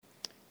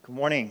Good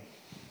morning.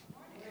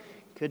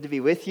 Good to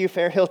be with you,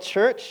 Fair Hill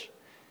Church.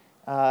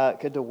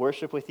 Good to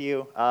worship with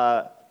you.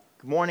 Good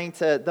morning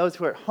to those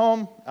who are at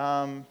home.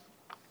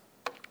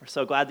 We're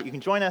so glad that you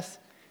can join us.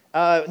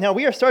 Now,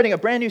 we are starting a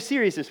brand new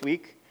series this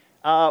week.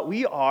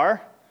 We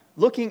are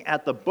looking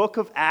at the book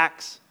of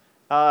Acts,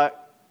 a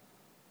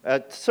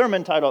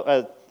sermon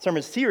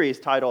series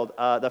titled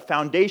The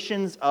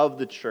Foundations of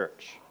the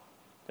Church.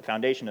 The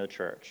Foundation of the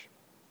Church.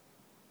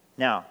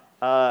 Now,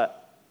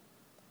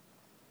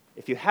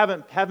 if you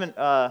haven't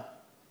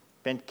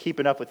been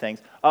keeping up with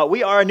things,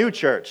 we are a new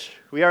church.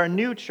 We are a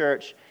new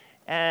church,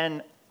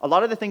 and a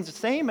lot of the things are the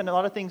same, and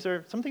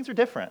some things are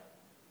different.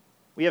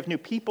 We have new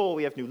people.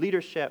 We have new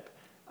leadership.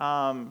 We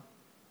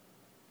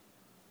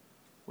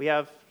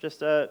have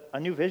just a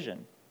new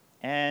vision.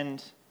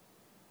 And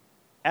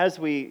as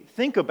we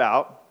think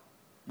about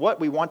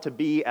what we want to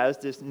be as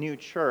this new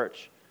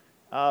church,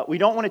 we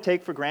don't want to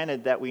take for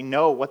granted that we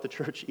know what the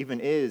church even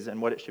is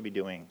and what it should be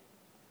doing.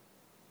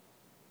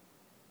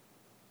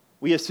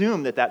 We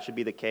assume that should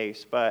be the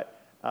case,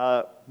 but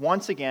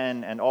once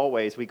again and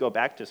always, we go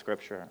back to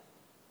Scripture.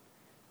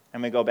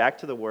 And we go back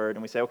to the Word,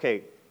 and we say,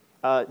 okay,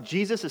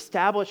 Jesus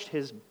established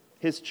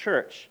his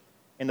church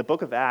in the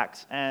book of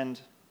Acts, and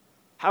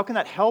how can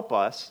that help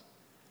us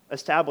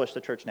establish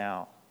the church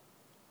now?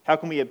 How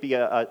can we be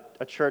a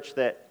church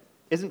that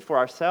isn't for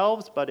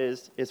ourselves, but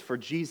is for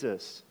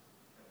Jesus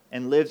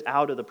and lives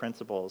out of the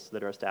principles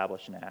that are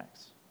established in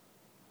Acts,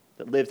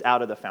 that lives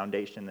out of the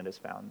foundation that is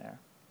found there?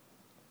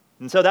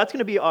 And so that's going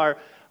to be our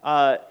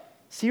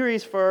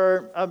series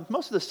for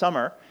most of the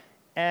summer.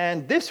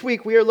 And this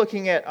week we are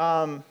looking at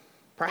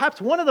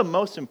perhaps one of the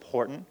most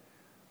important.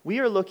 We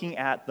are looking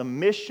at the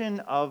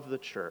mission of the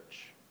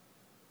church.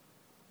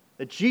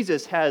 That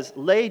Jesus has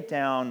laid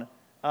down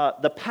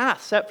the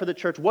path set for the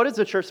church. What is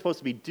the church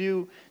supposed to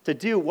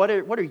do? What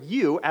are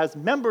you, as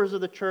members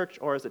of the church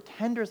or as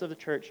attenders of the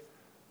church,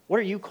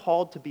 what are you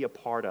called to be a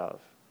part of?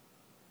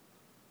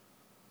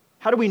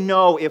 How do we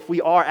know if we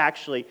are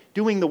actually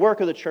doing the work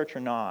of the church or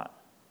not?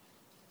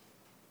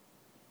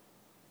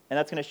 And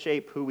that's going to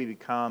shape who we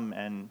become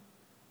and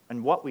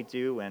what we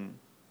do and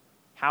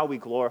how we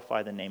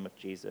glorify the name of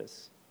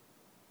Jesus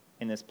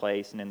in this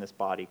place and in this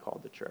body called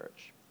the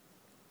church.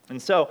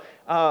 And so,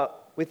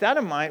 with that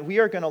in mind, we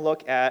are going to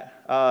look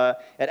at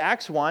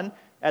Acts 1,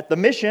 at the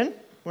mission.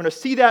 We're going to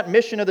see that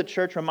mission of the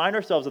church, remind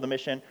ourselves of the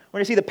mission. We're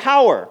going to see the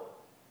power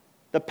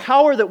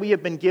that we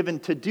have been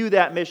given to do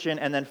that mission,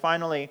 and then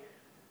finally,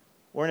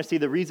 we're going to see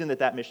the reason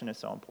that mission is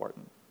so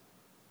important.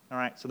 All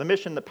right, so the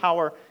mission, the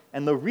power,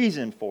 and the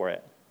reason for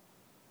it.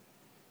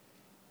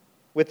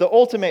 With the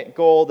ultimate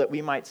goal that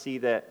we might see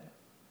that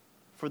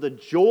for the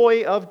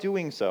joy of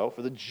doing so,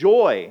 for the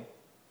joy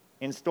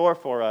in store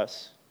for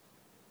us,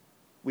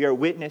 we are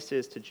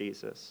witnesses to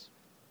Jesus.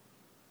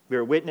 We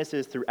are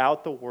witnesses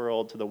throughout the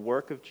world to the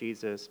work of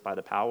Jesus by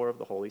the power of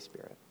the Holy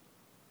Spirit.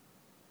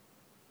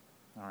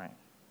 All right.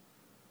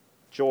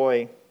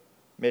 Joy,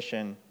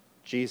 mission,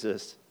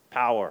 Jesus,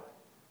 power,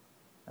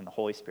 and the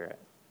Holy Spirit.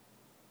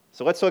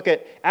 So let's look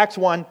at Acts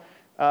 1,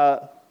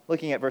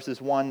 looking at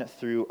verses 1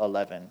 through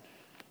 11.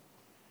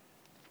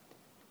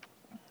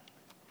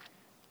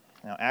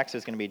 Now, Acts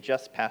is going to be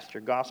just past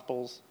your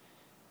Gospels,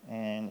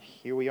 and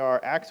here we are,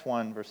 Acts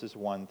 1, verses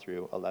 1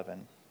 through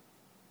 11.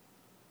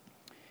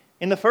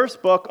 In the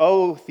first book,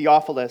 O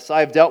Theophilus, I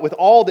have dealt with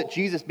all that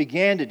Jesus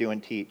began to do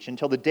and teach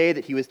until the day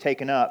that he was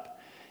taken up,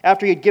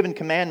 after he had given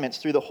commandments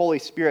through the Holy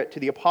Spirit to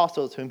the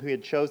apostles whom he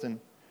had chosen.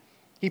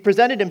 He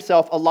presented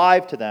himself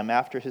alive to them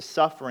after his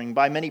suffering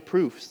by many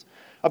proofs,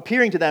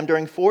 appearing to them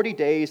during 40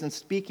 days and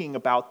speaking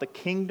about the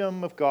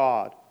kingdom of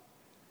God.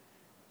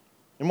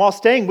 And while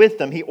staying with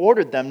them, he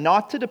ordered them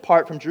not to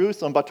depart from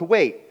Jerusalem, but to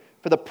wait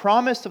for the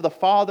promise of the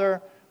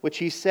Father, which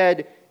he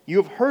said, "You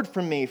have heard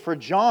from me, for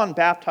John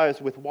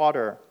baptized with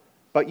water,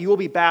 but you will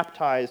be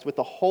baptized with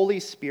the Holy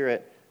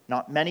Spirit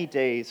not many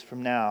days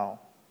from now."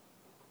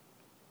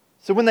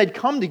 So when they'd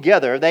come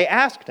together, they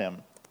asked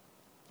him,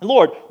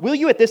 "Lord, will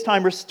you at this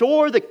time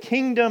restore the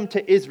kingdom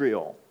to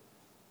Israel?"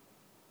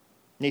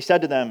 And he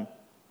said to them,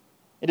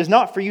 "It is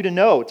not for you to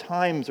know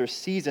times or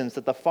seasons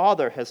that the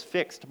Father has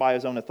fixed by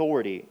his own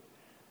authority.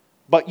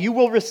 But you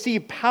will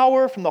receive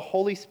power from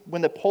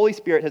when the Holy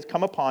Spirit has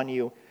come upon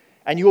you,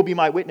 and you will be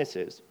my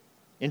witnesses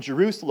in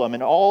Jerusalem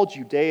and all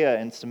Judea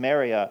and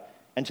Samaria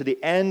and to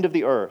the end of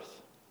the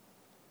earth."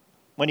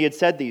 When he had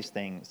said these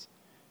things,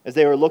 as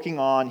they were looking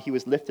on, he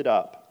was lifted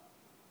up,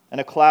 and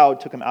a cloud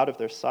took him out of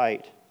their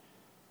sight.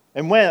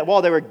 And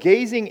while they were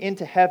gazing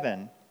into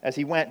heaven as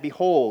he went,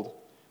 behold,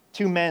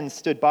 two men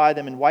stood by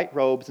them in white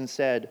robes and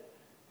said,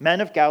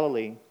 "Men of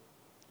Galilee,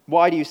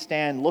 why do you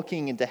stand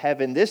looking into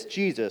heaven? This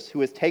Jesus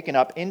who is taken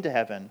up into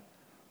heaven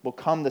will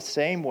come the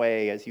same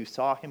way as you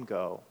saw him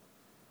go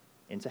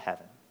into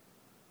heaven."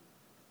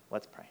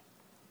 Let's pray.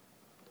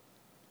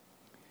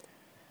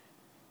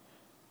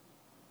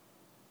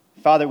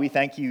 Father, we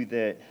thank you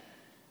that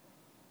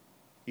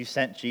you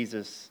sent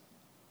Jesus,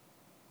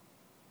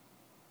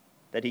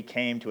 that he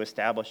came to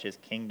establish his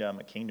kingdom,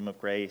 a kingdom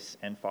of grace,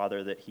 and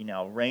Father, that he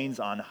now reigns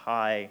on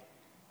high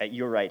at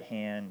your right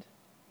hand,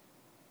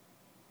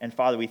 And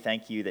Father, we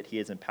thank you that he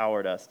has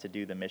empowered us to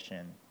do the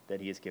mission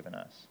that he has given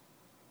us.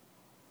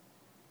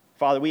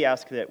 Father, we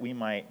ask that we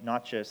might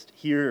not just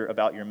hear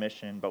about your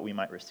mission, but we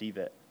might receive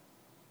it.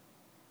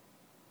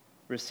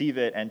 Receive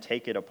it and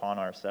take it upon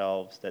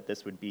ourselves, that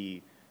this would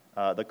be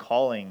the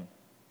calling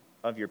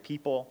of your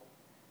people,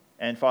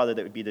 and Father,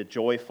 that would be the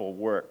joyful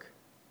work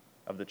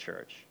of the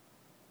church.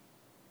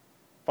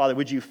 Father,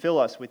 would you fill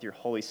us with your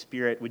Holy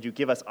Spirit? Would you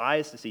give us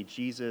eyes to see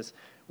Jesus?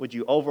 Would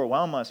you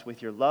overwhelm us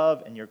with your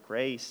love and your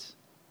grace?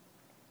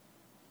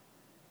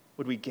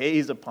 Would we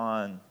gaze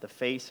upon the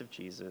face of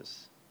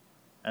Jesus,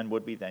 and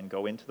would we then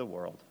go into the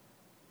world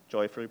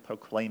joyfully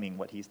proclaiming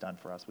what he's done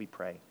for us? We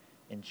pray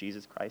in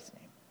Jesus Christ's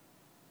name.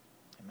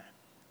 Amen.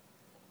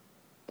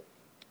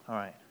 All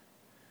right.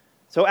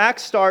 So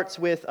Acts starts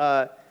with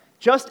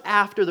just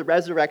after the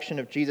resurrection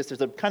of Jesus.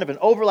 There's a kind of an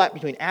overlap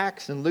between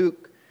Acts and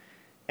Luke.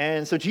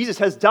 And so Jesus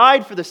has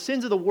died for the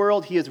sins of the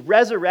world. He is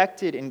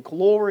resurrected in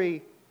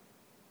glory.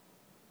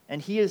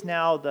 And he is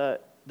now the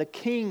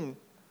king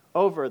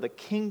over the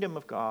kingdom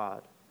of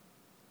God,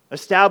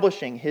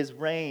 establishing his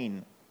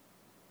reign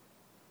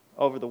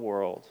over the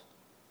world.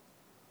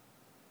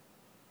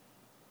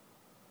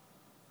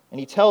 And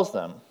he tells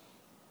them,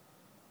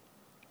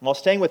 while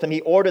staying with them,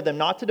 he ordered them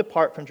not to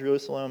depart from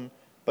Jerusalem,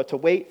 but to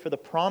wait for the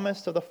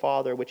promise of the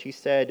Father, which he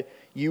said,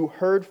 "You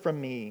heard from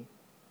me.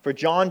 For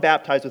John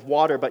baptized with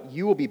water, but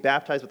you will be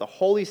baptized with the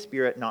Holy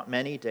Spirit not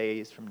many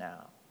days from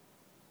now."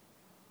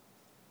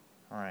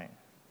 All right.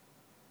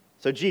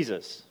 So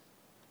Jesus,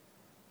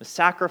 the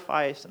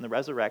sacrifice and the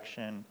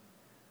resurrection,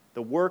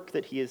 the work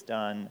that he has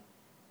done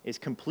is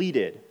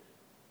completed.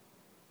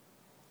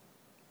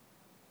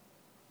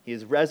 He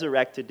is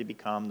resurrected to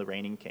become the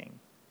reigning king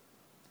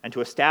and to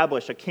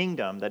establish a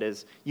kingdom that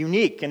is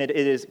unique, and it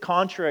is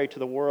contrary to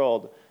the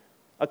world,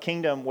 a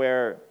kingdom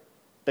where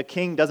the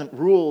king doesn't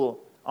rule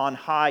on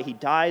high. He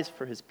dies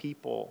for his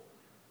people.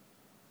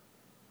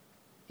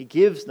 He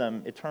gives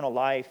them eternal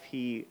life.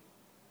 He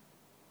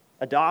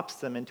adopts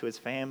them into his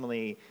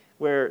family,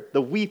 where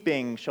the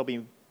weeping shall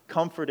be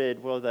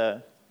comforted,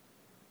 where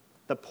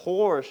the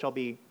poor shall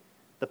be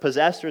the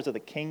possessors of the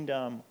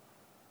kingdom,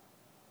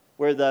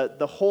 where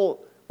the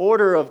whole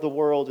order of the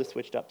world is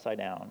switched upside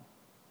down.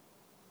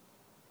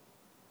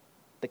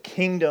 The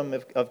kingdom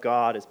of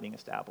God is being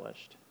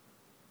established.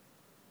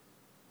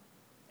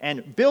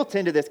 And built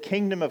into this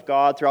kingdom of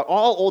God, throughout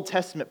all Old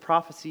Testament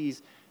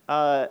prophecies,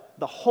 the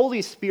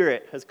Holy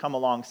Spirit has come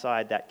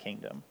alongside that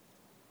kingdom.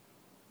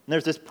 And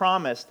there's this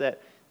promise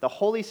that the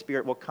Holy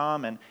Spirit will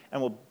come and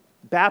will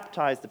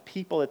baptize the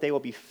people, that they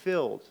will be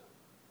filled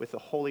with the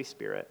Holy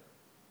Spirit.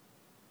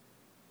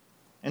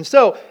 And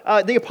so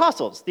the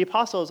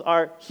apostles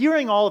are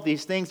hearing all of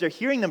these things. They're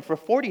hearing them for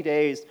 40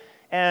 days,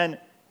 and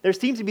there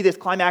seems to be this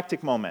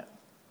climactic moment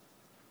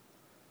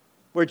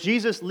where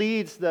Jesus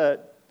leads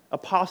the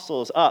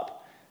apostles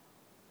up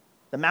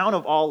the Mount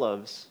of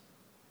Olives.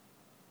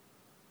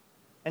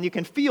 And you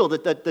can feel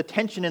that the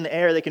tension in the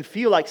air. They can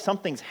feel like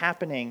something's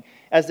happening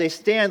as they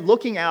stand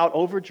looking out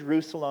over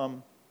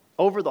Jerusalem,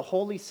 over the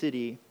holy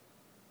city.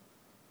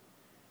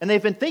 And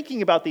they've been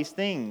thinking about these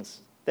things,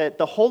 that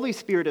the Holy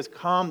Spirit has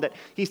come, that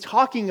he's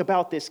talking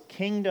about this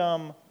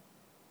kingdom.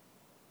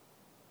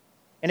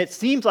 And it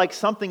seems like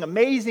something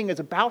amazing is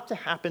about to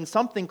happen,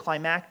 something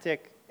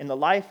climactic in the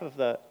life of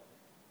the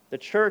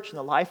church, in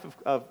the life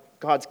of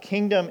God's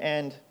kingdom.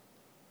 And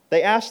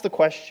they asked the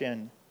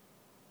question.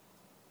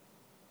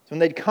 So when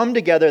they'd come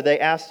together, they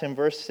asked him,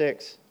 verse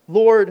 6,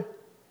 "Lord,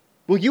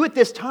 will you at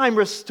this time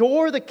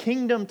restore the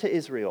kingdom to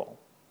Israel?"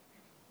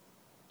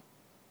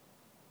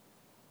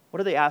 What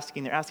are they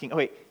asking? They're asking,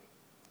 wait,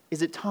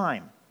 is it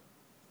time?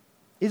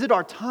 Is it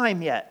our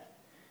time yet?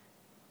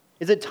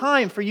 Is it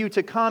time for you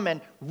to come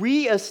and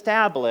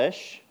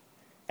reestablish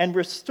and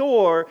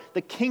restore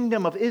the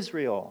kingdom of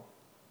Israel?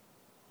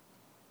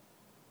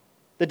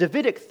 The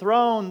Davidic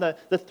throne,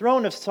 the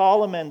throne of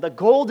Solomon, the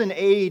golden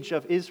age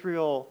of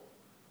Israel.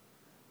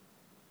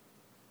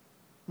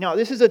 Now,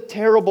 this is a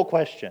terrible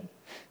question.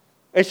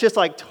 It's just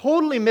like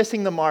totally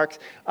missing the marks.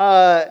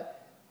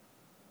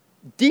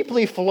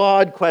 Deeply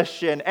flawed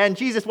question. And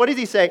Jesus, what does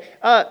he say?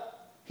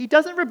 He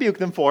doesn't rebuke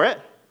them for it.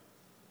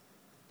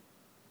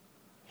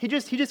 He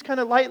just kind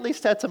of lightly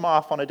sets them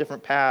off on a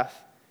different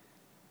path.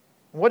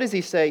 What does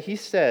he say? He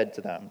said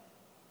to them,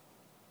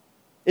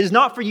 "It is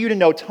not for you to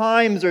know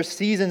times or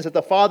seasons that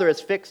the Father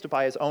has fixed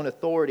by his own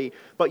authority,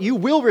 but you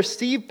will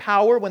receive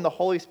power when the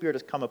Holy Spirit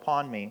has come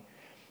upon you,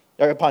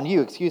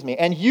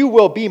 and you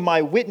will be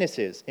my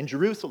witnesses in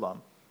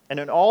Jerusalem and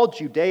in all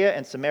Judea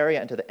and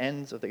Samaria and to the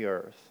ends of the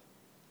earth."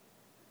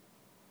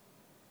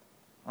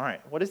 All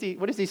right, what is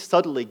he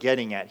subtly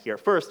getting at here?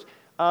 First,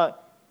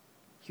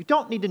 you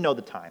don't need to know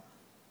the time.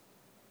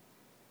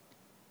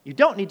 You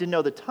don't need to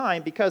know the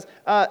time because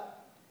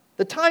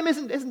the time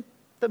isn't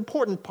the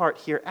important part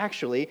here,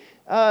 actually.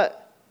 The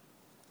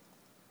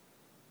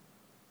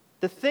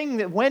thing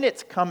that when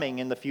it's coming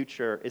in the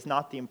future is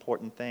not the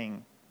important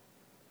thing.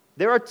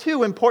 There are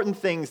two important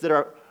things that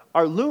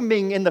are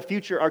looming in the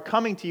future, are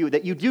coming to you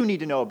that you do need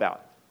to know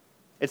about.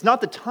 It's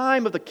not the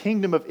time of the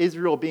kingdom of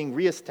Israel being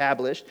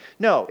reestablished.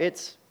 No,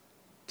 it's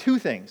two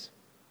things.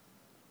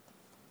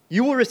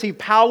 You will receive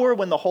power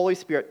when the Holy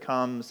Spirit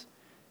comes,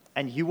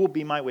 and you will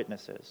be my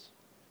witnesses.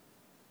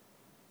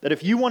 That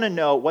if you want to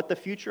know what the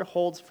future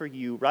holds for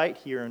you right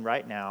here and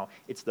right now,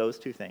 it's those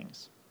two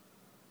things.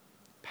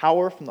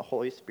 Power from the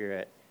Holy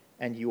Spirit,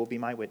 and you will be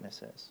my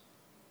witnesses.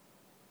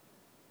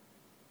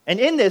 And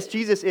in this,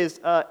 Jesus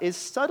is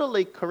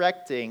subtly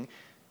correcting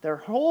their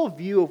whole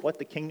view of what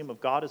the kingdom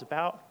of God is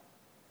about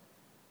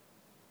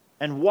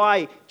and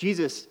why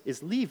Jesus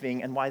is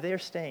leaving and why they're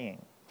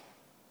staying.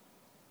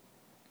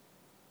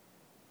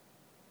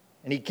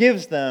 And he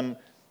gives them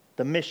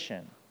the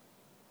mission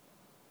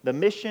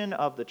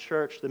of the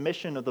church, the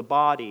mission of the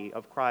body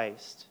of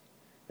Christ,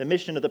 the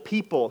mission of the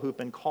people who've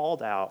been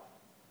called out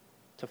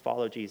to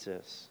follow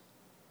Jesus.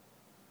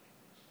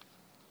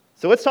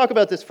 So let's talk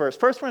about this first.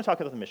 First, we're going to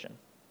talk about the mission.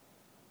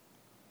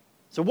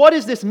 So what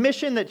is this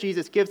mission that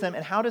Jesus gives them,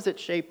 and how does it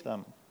shape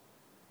them?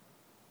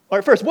 All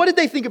right, first, what did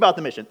they think about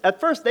the mission?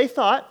 At first, they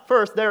thought,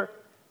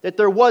 that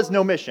there was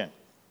no mission.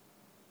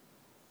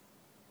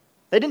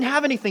 They didn't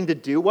have anything to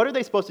do. What are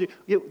they supposed to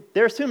do?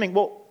 They're assuming,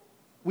 well,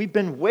 we've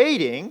been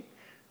waiting.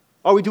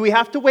 Do we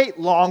have to wait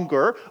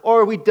longer, or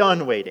are we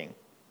done waiting?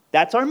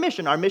 That's our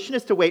mission. Our mission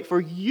is to wait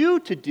for you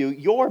to do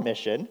your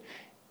mission,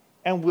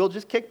 and we'll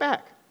just kick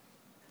back.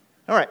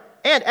 All right,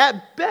 and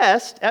at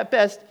best,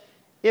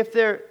 if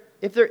there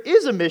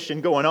is a mission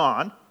going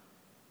on,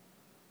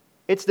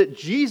 it's that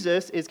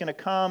Jesus is going to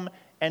come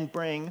and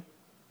bring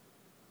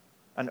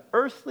an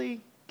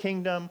earthly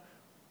kingdom,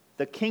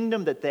 the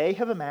kingdom that they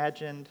have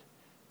imagined,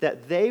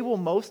 that they will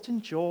most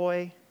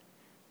enjoy,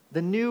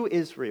 the new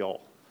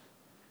Israel,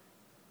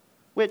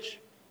 which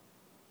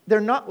they're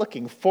not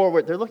looking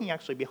forward, they're looking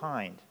actually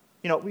behind.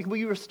 Will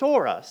you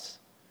restore us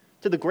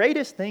to the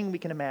greatest thing we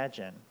can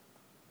imagine,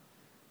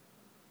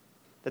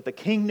 that the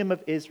kingdom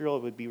of Israel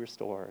would be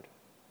restored.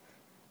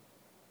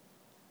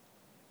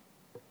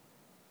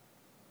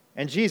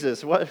 And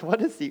Jesus, what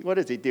does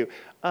he do?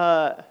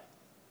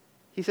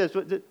 He says,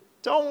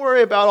 don't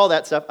worry about all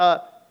that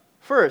stuff.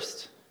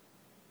 First,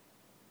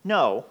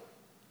 no,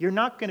 you're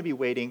not going to be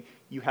waiting.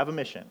 You have a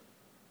mission.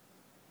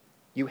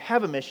 You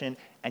have a mission,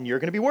 and you're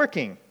going to be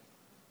working.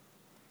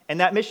 And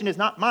that mission is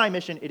not my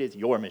mission, it is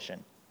your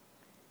mission.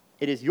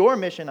 It is your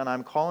mission, and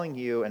I'm calling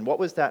you. And what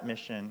was that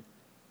mission?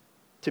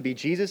 To be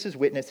Jesus'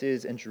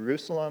 witnesses in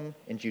Jerusalem,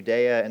 in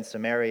Judea, and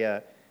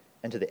Samaria,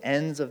 and to the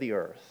ends of the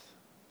earth.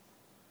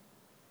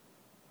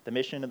 The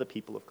mission of the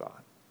people of God.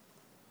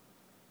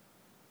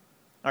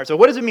 All right, so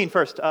what does it mean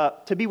first?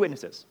 To be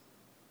witnesses.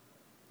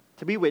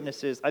 To be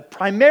witnesses.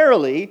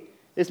 Primarily,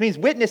 this means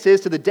witnesses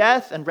to the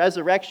death and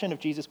resurrection of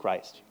Jesus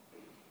Christ.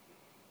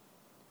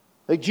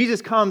 Like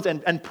Jesus comes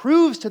and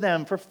proves to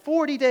them for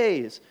 40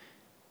 days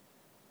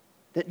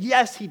that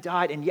yes, he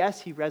died and yes,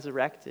 he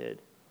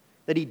resurrected.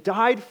 That he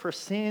died for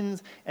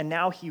sins and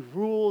now he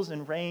rules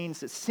and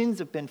reigns, that sins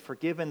have been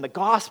forgiven. The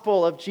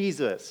gospel of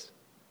Jesus.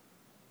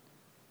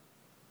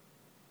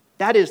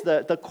 That is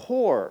the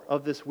core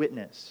of this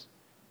witness.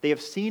 They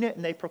have seen it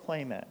and they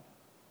proclaim it.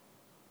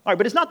 All right,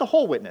 but it's not the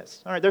whole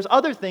witness. All right, there's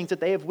other things that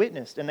they have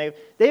witnessed, and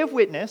they have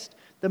witnessed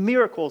the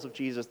miracles of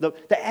Jesus, the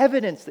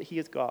evidence that he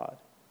is God.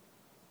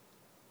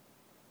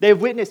 They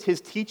have witnessed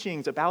his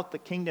teachings about the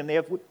kingdom. They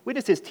have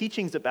witnessed his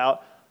teachings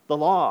about the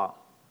law.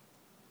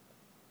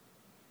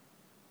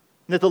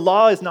 And that the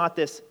law is not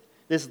this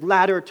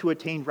ladder to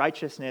attain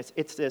righteousness.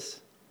 It's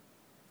this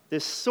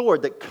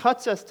sword that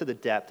cuts us to the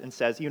depth and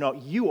says,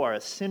 you are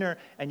a sinner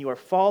and you are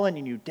fallen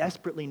and you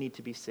desperately need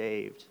to be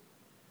saved.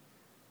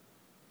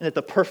 And that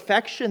the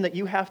perfection that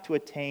you have to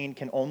attain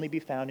can only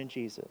be found in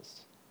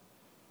Jesus.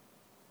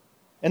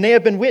 And they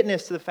have been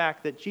witness to the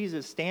fact that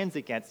Jesus stands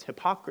against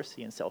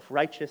hypocrisy and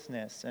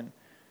self-righteousness and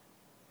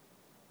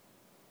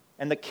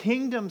the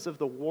kingdoms of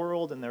the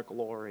world and their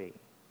glory.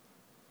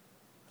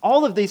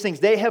 All of these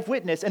things they have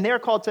witnessed, and they are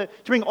called to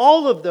bring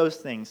all of those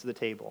things to the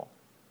table.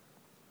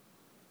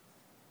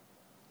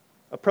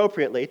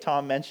 Appropriately,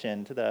 Tom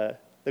mentioned the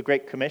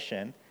Great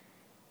Commission,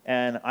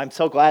 and I'm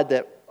so glad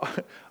that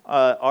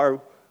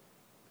our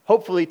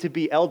hopefully to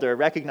be elder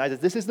recognizes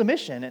this is the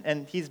mission,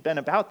 and he's been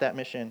about that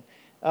mission.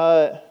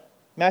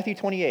 Matthew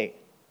 28.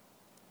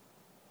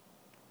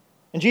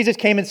 And Jesus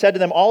came and said to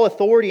them, all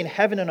authority in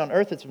heaven and on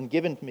earth has been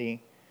given to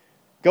me.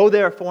 Go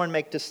therefore and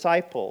make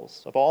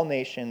disciples of all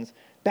nations,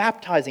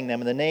 baptizing them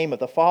in the name of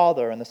the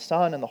Father and the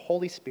Son and the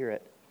Holy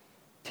Spirit,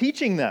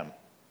 teaching them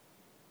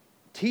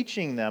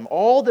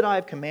all that I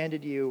have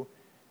commanded you,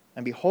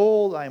 and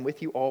behold, I am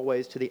with you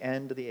always to the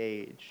end of the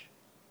age.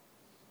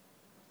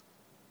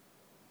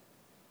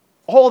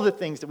 All the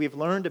things that we've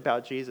learned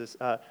about Jesus,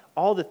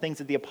 all the things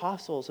that the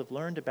apostles have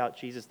learned about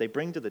Jesus, they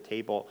bring to the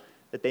table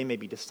that they may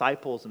be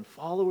disciples and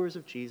followers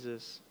of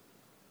Jesus,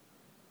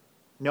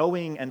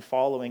 knowing and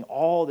following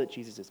all that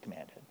Jesus has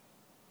commanded.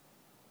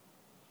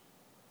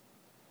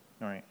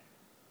 All right.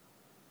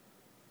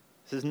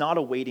 This is not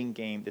a waiting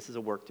game. This is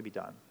a work to be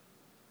done.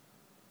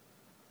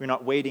 We're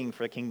not waiting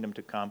for a kingdom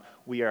to come.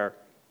 We are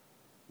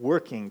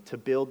working to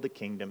build the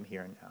kingdom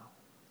here and now.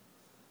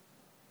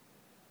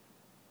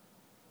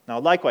 Now,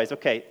 likewise,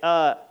 okay,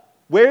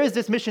 where is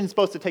this mission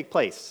supposed to take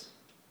place?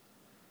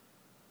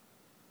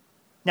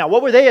 Now,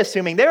 what were they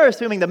assuming? They were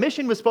assuming the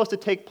mission was supposed to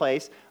take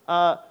place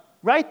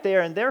right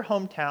there in their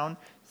hometown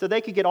so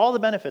they could get all the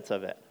benefits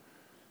of it.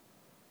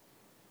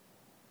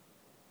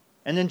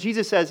 And then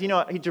Jesus says, he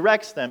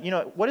directs them,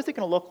 what is it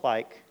going to look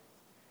like?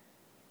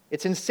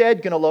 It's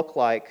instead going to look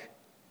like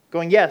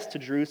going, yes, to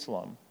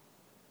Jerusalem,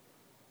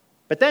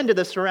 but then to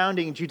the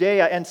surrounding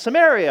Judea and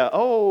Samaria.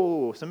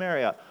 Oh,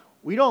 Samaria,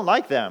 we don't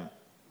like them.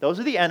 Those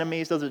are the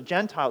enemies. Those are the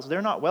Gentiles.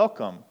 They're not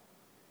welcome.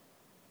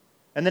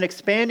 And then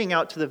expanding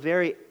out to the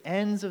very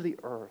ends of the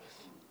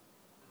earth.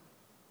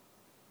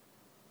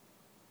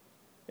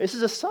 This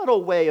is a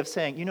subtle way of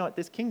saying,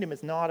 this kingdom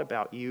is not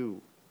about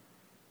you.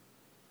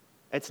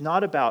 It's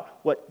not about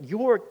what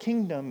your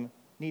kingdom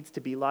needs to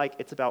be like.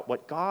 It's about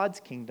what God's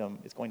kingdom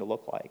is going to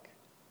look like.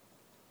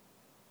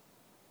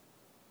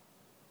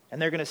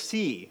 And they're going to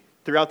see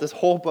throughout this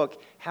whole book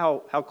how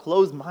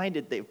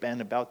closed-minded they've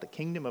been about the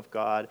kingdom of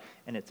God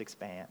and its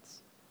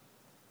expanse.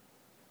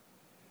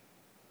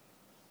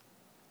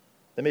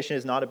 The mission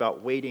is not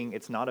about waiting.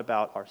 It's not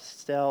about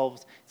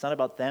ourselves. It's not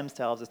about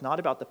themselves. It's not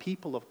about the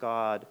people of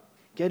God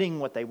getting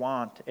what they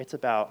want. It's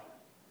about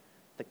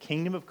the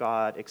kingdom of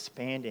God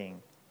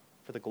expanding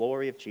for the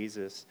glory of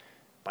Jesus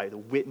by the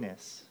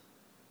witness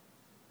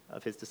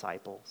of his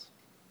disciples.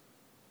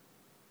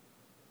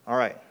 All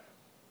right.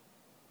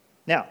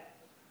 Now,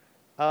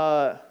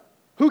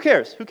 who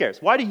cares? Who cares?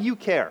 Why do you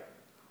care?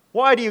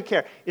 Why do you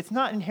care? It's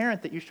not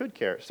inherent that you should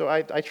care. So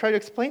I try to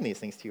explain these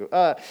things to you.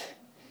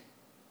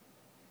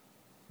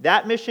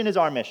 That mission is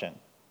our mission.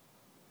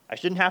 I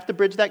shouldn't have to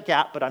bridge that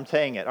gap, but I'm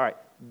saying it. All right.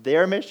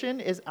 Their mission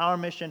is our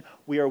mission.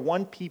 We are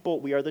one people.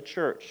 We are the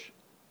church.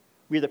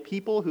 We are the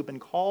people who've been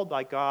called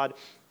by God,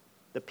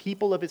 the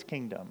people of his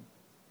kingdom.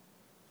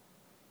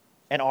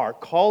 And our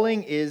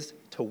calling is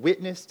to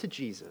witness to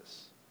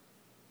Jesus.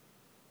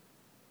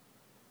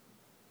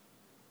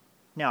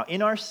 Now,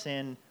 in our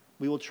sin,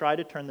 we will try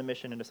to turn the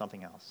mission into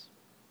something else.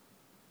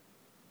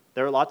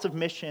 There are lots of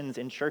missions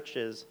in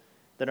churches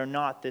that are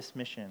not this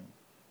mission.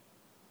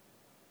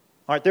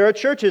 All right, there are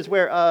churches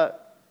where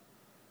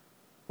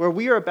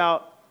we are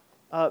about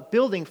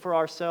building for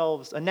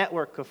ourselves a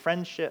network of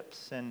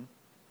friendships and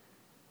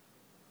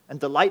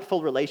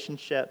delightful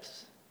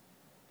relationships.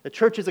 The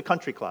church is a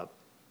country club.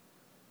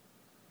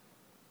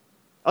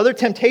 Other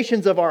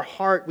temptations of our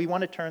heart, we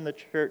want to turn the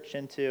church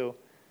into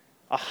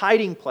a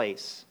hiding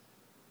place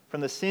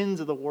from the sins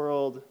of the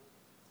world.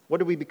 What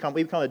do we become?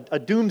 We become a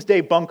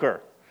doomsday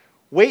bunker,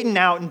 waiting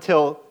out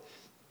until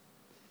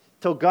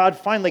God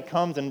finally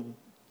comes and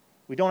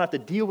we don't have to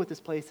deal with this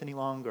place any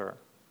longer.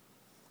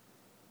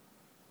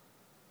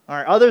 All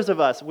right, others of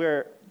us,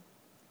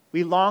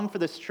 we long for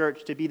this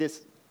church to be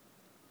this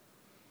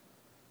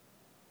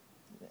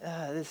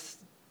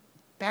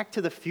back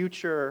to the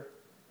future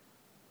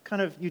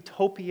kind of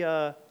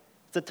utopia.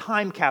 It's a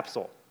time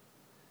capsule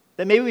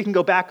that maybe we can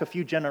go back a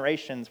few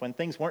generations when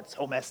things weren't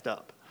so messed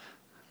up.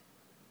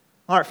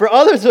 All right, for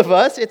others of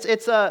us,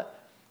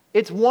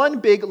 it's one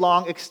big,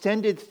 long,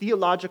 extended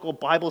theological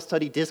Bible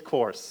study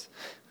discourse.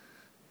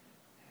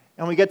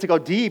 And we get to go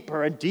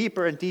deeper and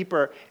deeper and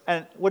deeper.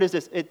 And what is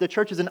this? The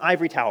church is an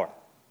ivory tower,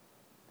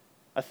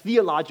 a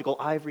theological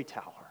ivory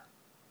tower.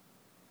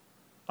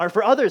 Or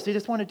for others, they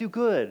just want to do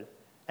good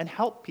and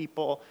help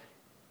people,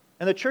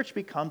 and the church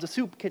becomes a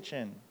soup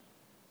kitchen.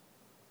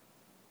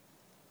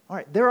 All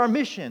right, there are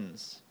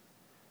missions.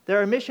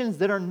 There are missions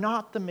that are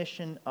not the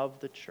mission of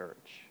the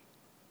church.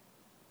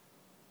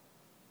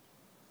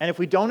 And if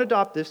we don't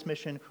adopt this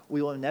mission,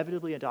 we will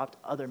inevitably adopt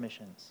other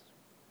missions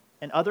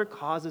and other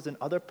causes and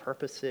other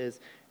purposes,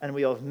 and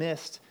we have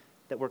missed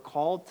that we're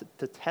called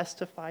to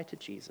testify to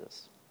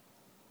Jesus.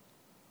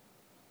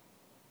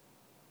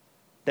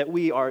 That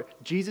we are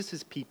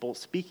Jesus' people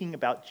speaking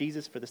about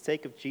Jesus for the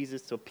sake of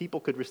Jesus so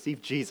people could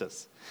receive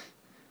Jesus.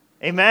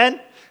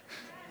 Amen?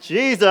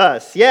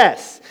 Jesus,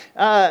 yes.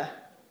 And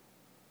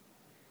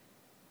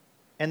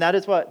that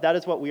is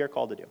what we are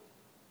called to do.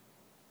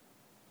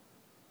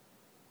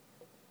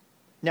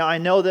 Now, I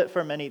know that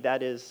for many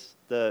that is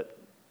the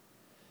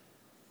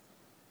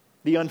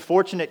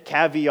unfortunate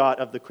caveat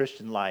of the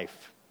Christian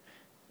life,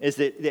 is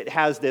that it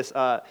has this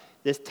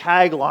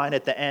tagline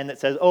at the end that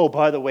says, oh,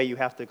 by the way, you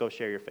have to go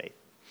share your faith.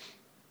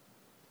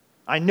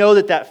 I know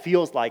that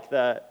feels like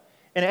that.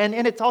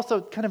 And it's also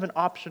kind of an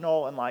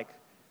optional and like,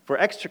 for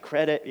extra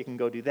credit, you can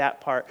go do that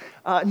part.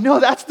 No,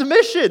 that's the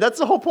mission. That's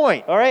the whole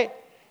point, all right?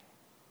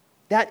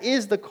 That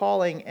is the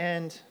calling,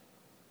 and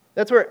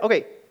that's where,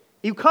 okay,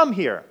 you come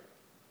here.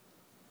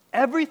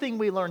 Everything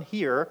we learn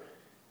here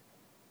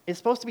is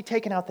supposed to be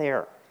taken out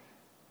there.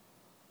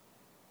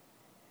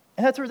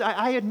 And that's where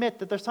I admit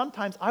that there's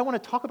sometimes I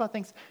want to talk about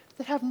things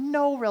that have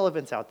no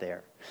relevance out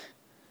there,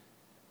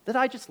 that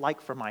I just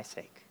like for my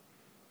sake.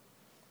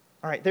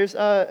 All right, there's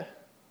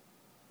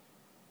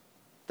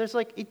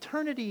like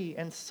eternity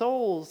and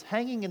souls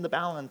hanging in the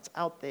balance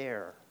out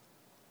there.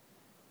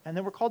 And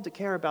then we're called to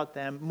care about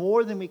them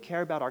more than we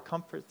care about our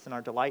comforts and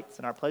our delights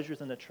and our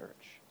pleasures in the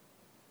church.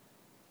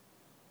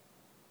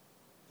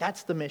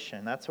 That's the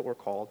mission. That's what we're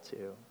called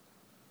to.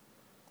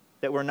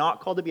 That we're not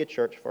called to be a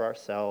church for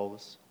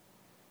ourselves,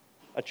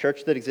 a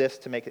church that exists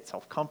to make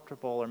itself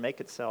comfortable or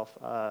make itself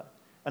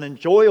an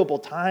enjoyable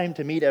time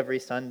to meet every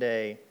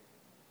Sunday.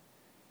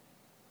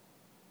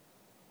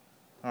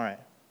 All right.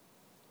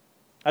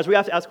 As we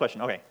have to ask the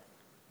question, okay,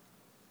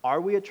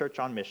 are we a church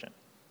on mission?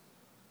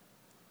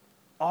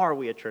 Are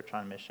we a church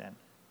on mission?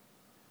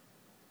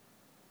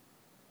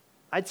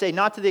 I'd say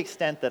not to the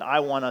extent that I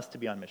want us to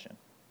be on mission.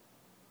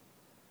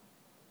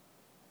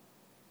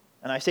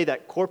 And I say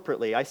that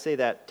corporately. I say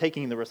that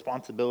taking the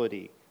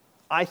responsibility.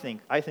 I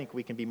think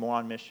we can be more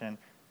on mission.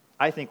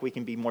 I think we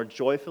can be more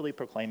joyfully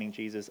proclaiming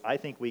Jesus. I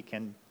think we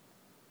can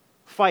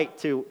fight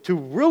to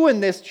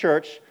ruin this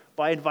church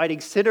by inviting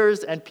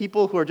sinners and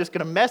people who are just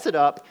going to mess it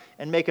up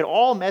and make it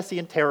all messy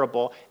and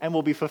terrible, and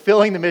we'll be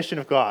fulfilling the mission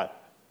of God.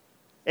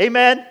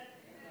 Amen? Amen.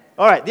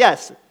 All right,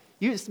 yes.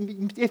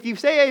 If you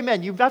say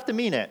amen, you have to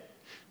mean it.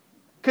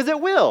 Because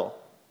it will.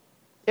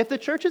 If the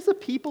church is the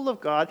people of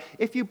God,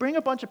 if you bring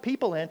a bunch of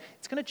people in,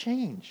 it's going to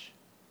change.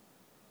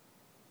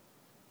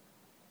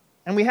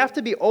 And we have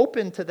to be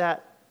open to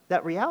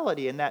that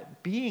reality and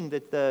that being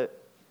that the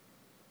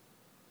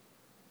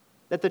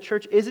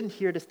church isn't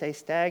here to stay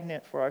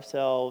stagnant for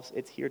ourselves.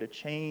 It's here to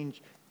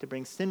change, to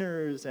bring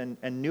sinners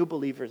and new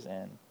believers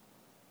in.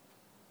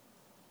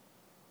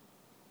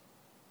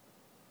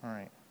 All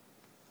right.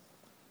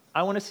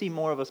 I want to see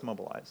more of us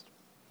mobilized.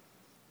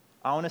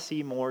 I want to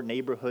see more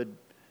neighborhood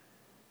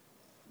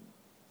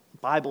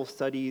Bible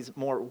studies,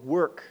 more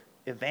work,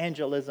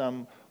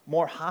 evangelism,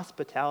 more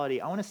hospitality.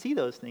 I want to see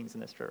those things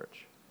in this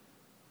church.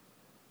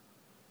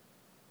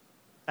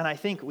 And I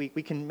think we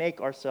can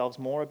make ourselves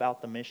more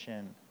about the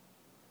mission.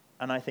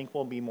 And I think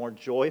we'll be more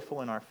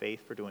joyful in our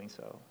faith for doing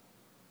so.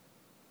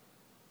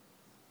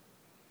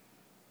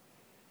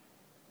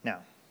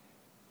 Now,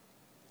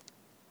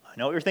 I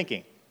know what you're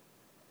thinking.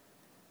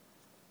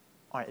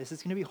 All right, this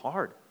is going to be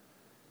hard.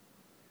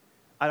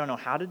 I don't know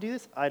how to do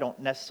this. I don't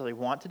necessarily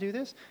want to do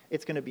this.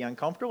 It's going to be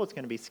uncomfortable. It's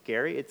going to be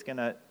scary. It's going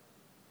to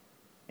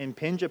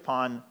impinge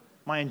upon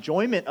my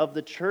enjoyment of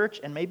the church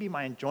and maybe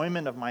my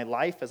enjoyment of my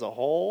life as a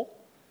whole.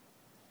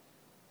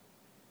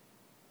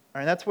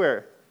 All right, that's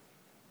where,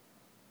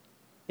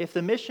 if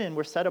the mission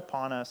were set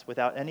upon us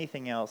without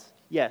anything else,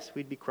 yes,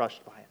 we'd be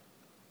crushed by it.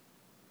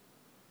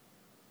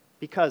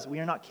 Because we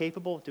are not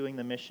capable of doing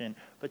the mission,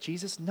 but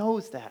Jesus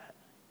knows that.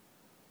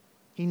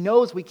 He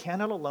knows we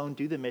cannot alone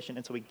do the mission,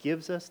 and so he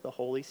gives us the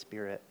Holy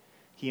Spirit.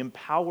 He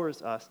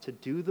empowers us to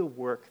do the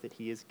work that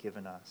he has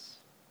given us.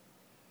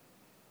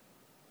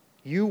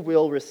 You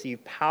will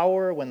receive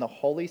power when the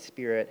Holy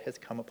Spirit has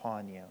come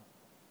upon you.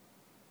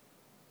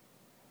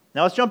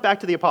 Now let's jump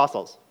back to the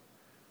apostles.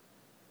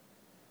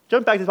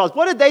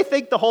 What did they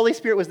think the Holy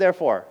Spirit was there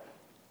for?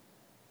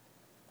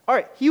 All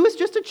right, he was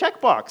just a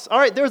checkbox. All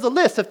right, there was a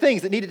list of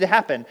things that needed to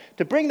happen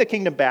to bring the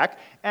kingdom back,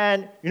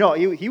 and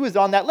he was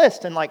on that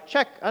list and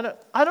check. I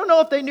don't know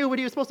if they knew what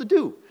he was supposed to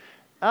do,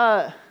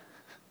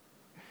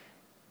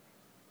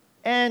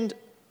 and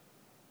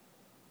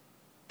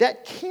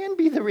that can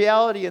be the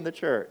reality in the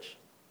church.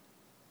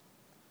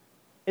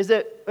 Is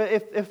that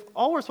if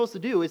all we're supposed to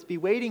do is be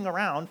waiting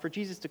around for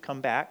Jesus to come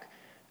back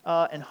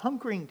and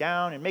hunkering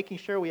down and making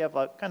sure we have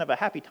a kind of a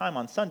happy time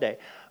on Sunday,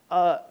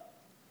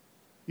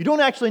 you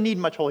don't actually need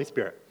much Holy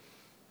Spirit.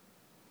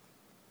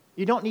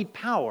 You don't need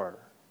power.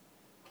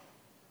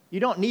 You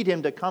don't need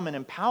him to come and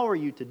empower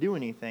you to do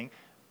anything.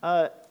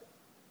 And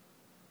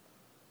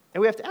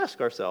we have to ask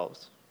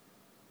ourselves,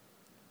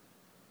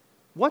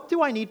 what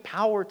do I need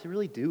power to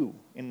really do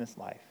in this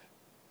life?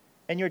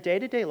 In your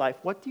day-to-day life,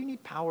 what do you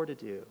need power to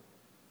do?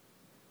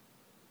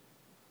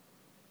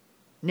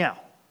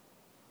 Now,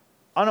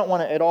 I don't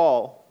want to at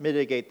all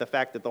mitigate the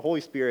fact that the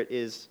Holy Spirit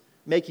is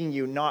making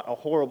you not a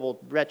horrible,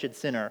 wretched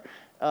sinner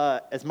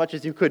as much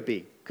as you could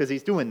be, because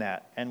he's doing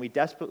that, and we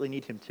desperately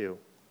need him to.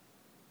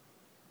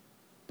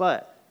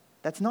 But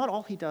that's not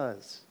all he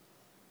does.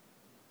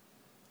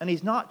 And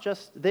he's not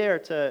just there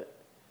to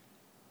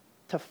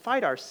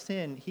fight our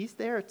sin. He's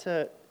there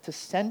to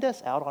send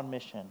us out on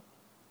mission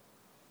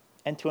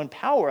and to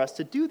empower us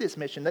to do this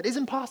mission that is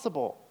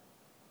impossible.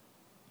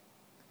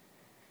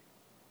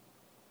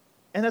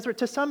 And that's where,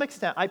 to some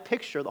extent, I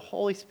picture the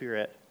Holy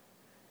Spirit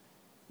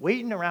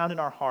waiting around in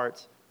our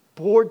hearts,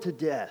 bored to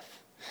death,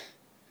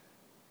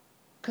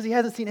 because he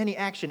hasn't seen any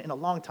action in a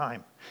long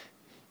time.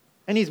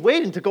 And he's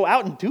waiting to go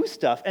out and do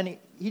stuff, and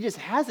he just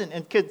hasn't.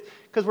 And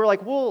because we're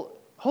like, well,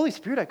 Holy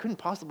Spirit, I couldn't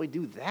possibly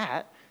do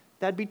that.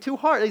 That'd be too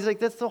hard. He's like,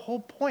 that's the whole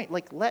point.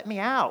 Let me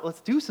out. Let's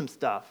do some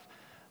stuff.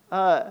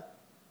 All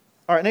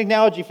right, an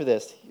analogy for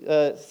this.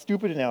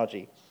 Stupid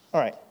analogy.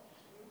 All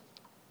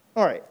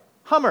right.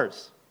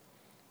 Hummers.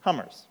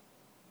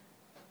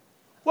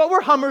 What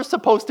were Hummers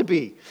supposed to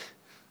be?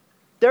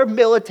 They're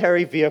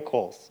military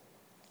vehicles.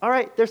 All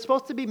right, they're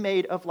supposed to be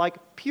made of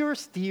pure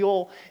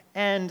steel,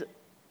 and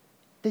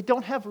they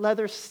don't have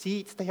leather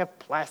seats. They have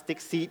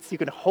plastic seats. You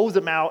can hose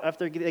them out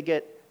after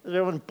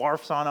everyone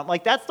barfs on them.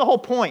 That's the whole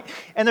point.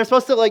 And they're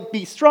supposed to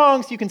be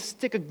strong, so you can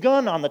stick a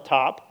gun on the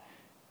top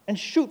and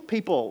shoot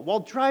people while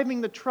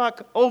driving the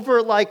truck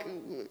over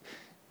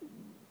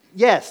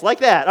yes, like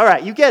that. All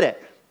right, you get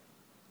it.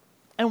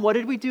 And what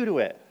did we do to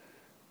it?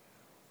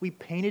 We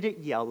painted it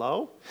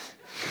yellow,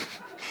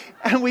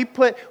 and we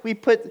put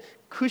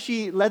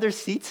cushy leather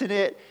seats in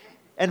it,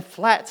 and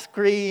flat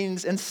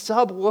screens, and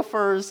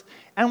subwoofers,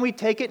 and we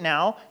take it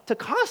now to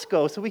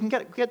Costco so we can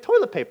get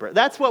toilet paper.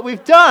 That's what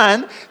we've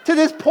done to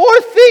this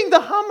poor thing, the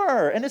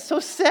Hummer, and it's so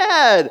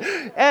sad.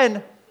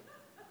 And,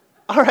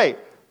 all right,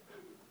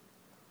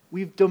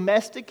 we've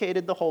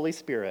domesticated the Holy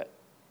Spirit.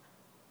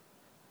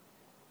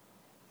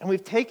 And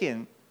we've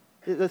taken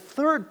the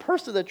third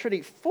person of the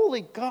Trinity,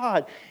 fully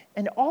God,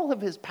 and all of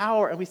his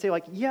power, and we say,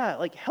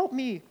 help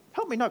me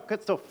not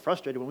get so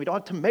frustrated when we don't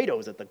have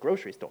tomatoes at the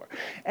grocery store.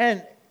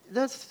 And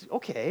that's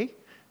okay.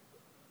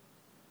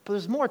 But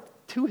there's more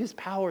to his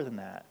power than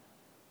that.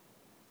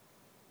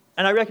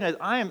 And I recognize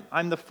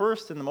I'm the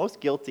first and the most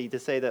guilty to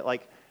say that,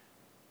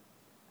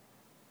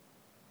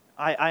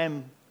 I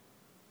am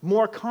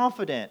more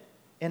confident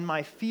in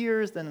my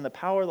fears than in the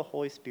power of the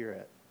Holy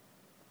Spirit.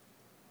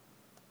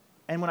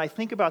 And when I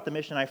think about the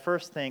mission, I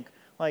first think,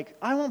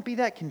 I won't be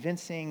that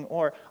convincing,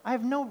 or I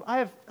have no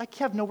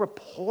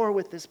rapport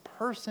with this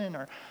person,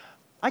 or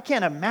I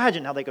can't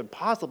imagine how they could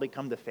possibly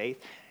come to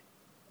faith.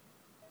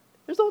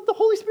 There's the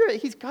Holy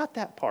Spirit. He's got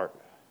that part.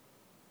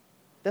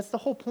 That's the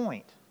whole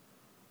point.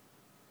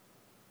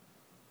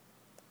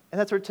 And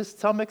that's where, to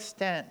some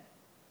extent,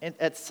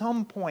 at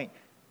some point,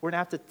 we're going to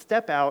have to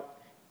step out,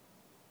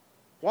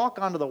 walk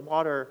onto the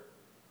water,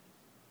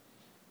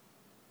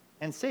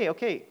 and say,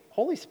 okay,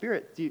 Holy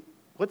Spirit,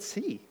 let's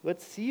see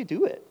you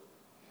do it.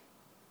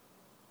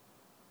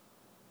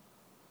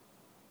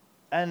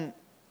 And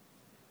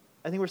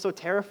I think we're so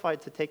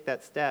terrified to take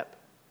that step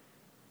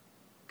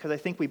because I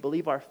think we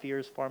believe our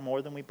fears far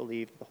more than we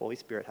believe the Holy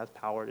Spirit has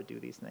power to do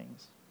these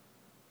things.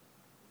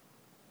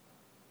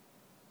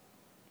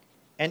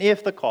 And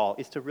if the call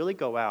is to really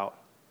go out,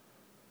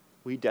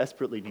 we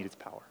desperately need its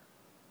power.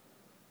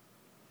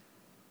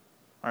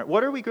 All right,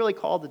 what are we really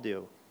called to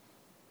do?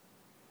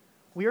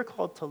 We are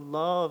called to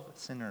love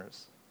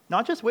sinners,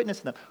 not just witness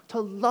to them,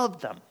 to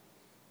love them.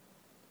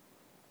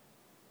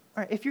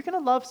 All right, if you're going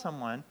to love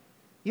someone,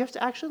 you have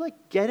to actually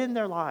get in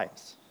their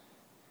lives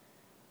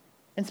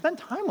and spend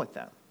time with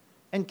them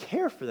and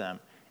care for them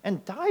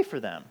and die for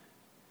them.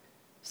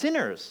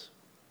 Sinners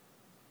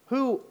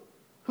who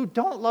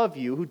don't love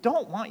you, who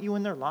don't want you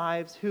in their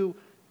lives, who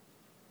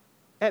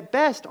at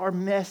best are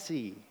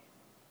messy.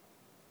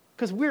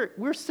 Because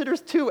we're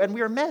sinners too, and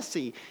we are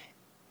messy.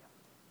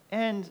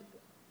 And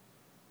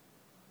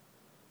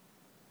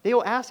they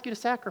will ask you to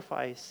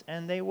sacrifice,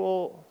 and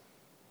they'll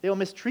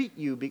mistreat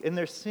you in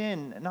their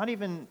sin, not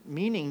even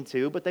meaning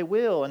to, but they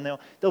will, and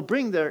they'll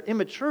bring their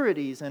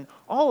immaturities and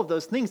all of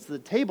those things to the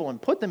table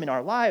and put them in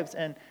our lives,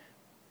 and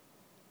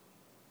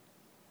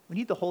we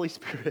need the Holy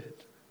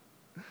Spirit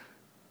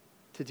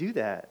to do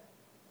that.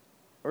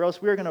 Or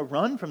else we're going to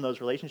run from those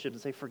relationships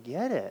and say,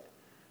 forget it.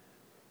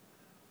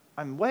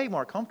 I'm way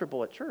more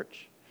comfortable at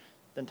church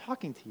than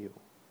talking to you.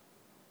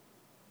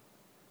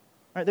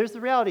 All right, there's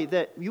the reality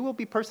that you will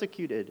be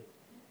persecuted.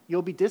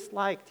 You'll be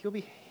disliked. You'll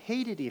be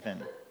hated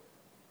even.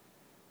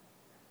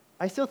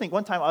 I still think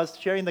one time I was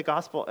sharing the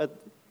gospel.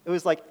 It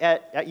was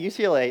at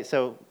UCLA,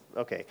 so,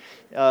 okay.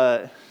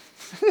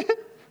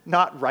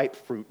 Not ripe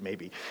fruit,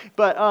 maybe.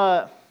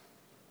 But,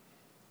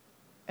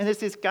 and there's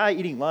this guy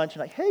eating lunch,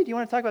 and hey, do you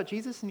want to talk about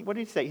Jesus? And what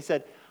did he say? He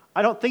said,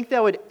 I don't think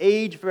that would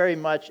age very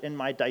much in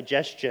my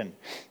digestion.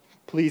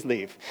 Please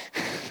leave.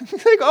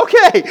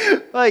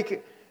 Okay.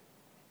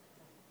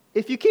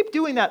 If you keep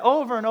doing that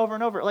over and over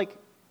and over,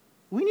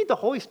 we need the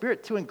Holy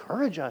Spirit to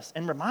encourage us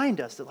and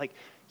remind us that,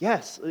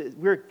 yes,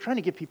 we're trying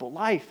to give people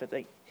life,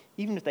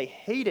 even if they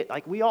hate it.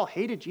 We all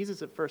hated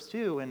Jesus at first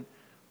too,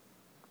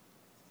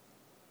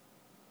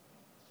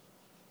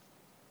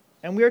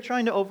 and we are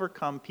trying to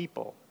overcome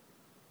people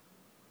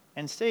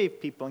and save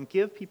people and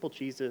give people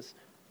Jesus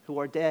who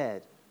are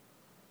dead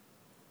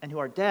and who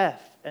are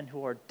deaf and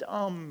who are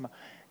dumb.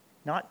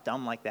 Not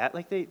dumb like that.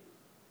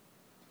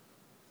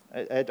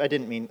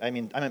 I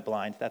meant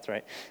blind. That's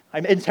right. I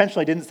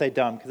intentionally didn't say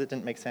dumb because it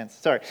didn't make sense.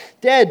 Sorry.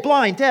 Dead,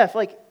 blind, deaf,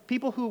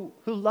 people who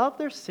love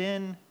their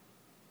sin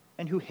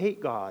and who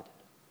hate God.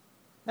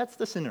 That's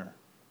the sinner.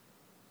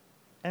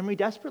 And we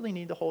desperately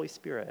need the Holy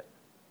Spirit.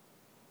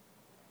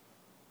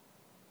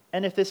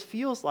 And if this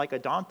feels like a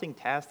daunting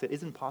task that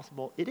isn't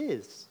possible, it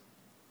is.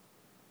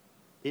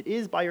 It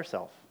is by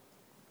yourself.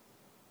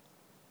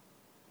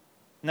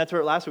 And that's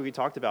where last week we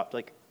talked about,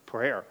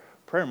 prayer.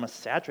 Prayer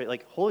must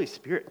saturate, Holy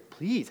Spirit,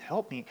 please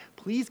help me.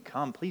 Please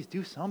come. Please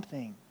do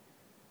something.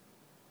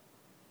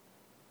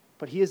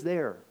 But he is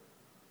there.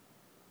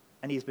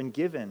 And he's been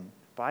given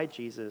by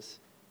Jesus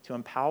to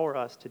empower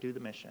us to do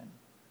the mission.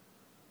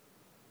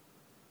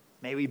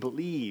 May we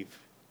believe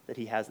that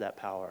he has that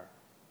power.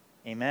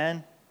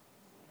 Amen?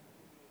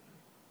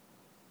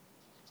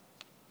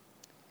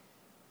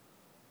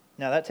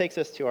 Now that takes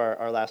us to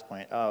our last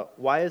point.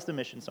 Why is the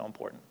mission so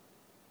important?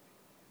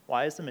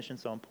 Why is the mission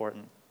so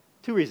important?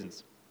 2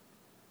 reasons.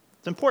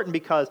 It's important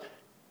because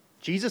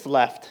Jesus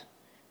left,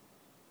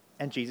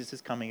 and Jesus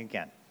is coming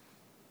again.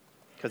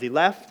 Because he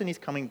left and he's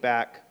coming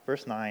back.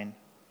 Verse 9.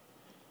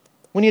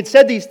 When he had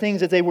said these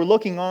things as they were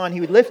looking on,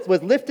 he was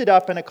lifted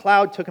up, and a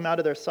cloud took him out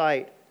of their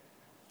sight.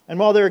 And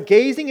while they were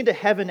gazing into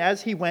heaven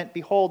as he went,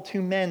 behold,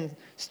 two men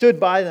stood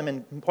by them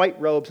in white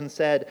robes and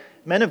said,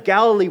 Men of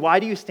Galilee, why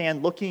do you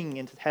stand looking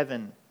into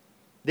heaven?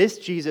 This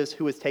Jesus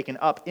who was taken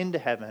up into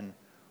heaven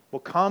will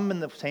come in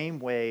the same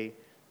way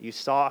you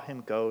saw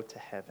him go to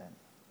heaven.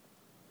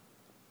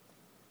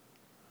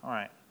 All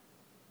right.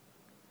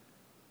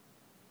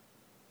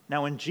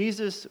 Now, when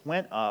Jesus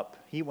went up,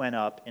 he went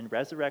up in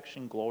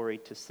resurrection glory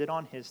to sit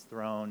on his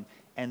throne,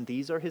 and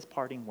these are his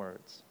parting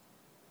words.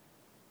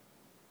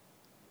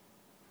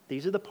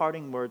 These are the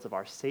parting words of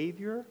our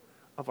Savior,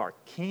 of our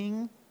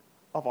King,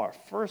 of our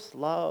first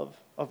love,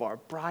 of our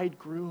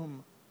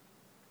bridegroom.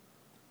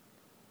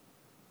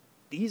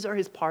 These are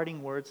his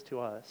parting words to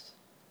us.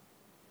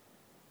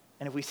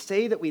 And if we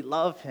say that we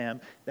love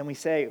him, then we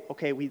say,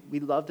 okay, we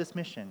love this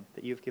mission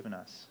that you've given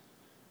us.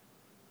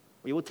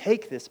 We will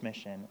take this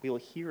mission. We will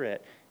hear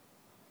it.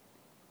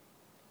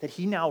 That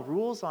he now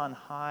rules on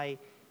high.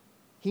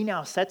 He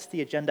now sets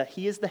the agenda.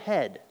 He is the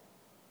head,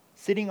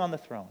 sitting on the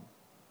throne.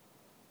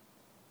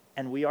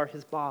 And we are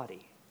his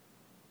body.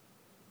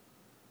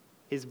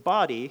 His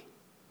body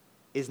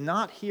is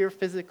not here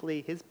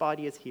physically. His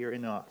body is here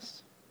in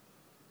us.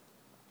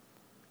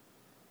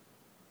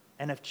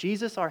 And if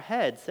Jesus, our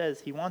head,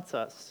 says he wants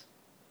us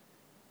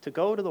to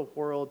go to the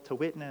world to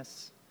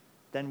witness,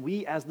 then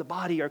we as the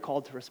body are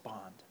called to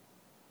respond.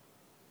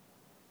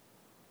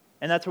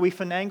 And that's where we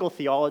finagle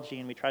theology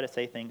and we try to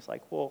say things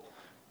like, well,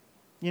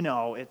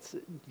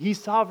 he's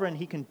sovereign,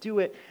 he can do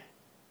it.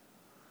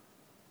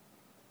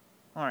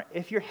 All right,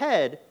 if your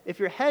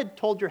head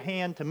told your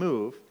hand to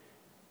move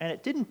and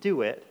it didn't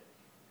do it,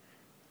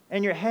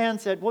 and your hand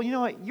said, well, you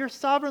know what, you're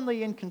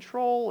sovereignly in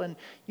control and,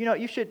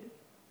 you should,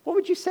 what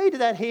would you say to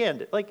that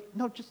hand? Like,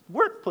 no, just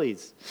work,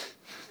 please.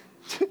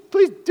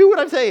 Please do what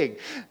I'm saying.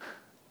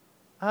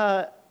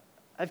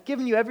 I've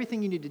given you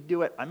everything you need to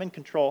do it. I'm in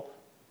control.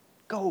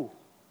 Go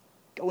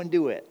and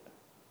do it.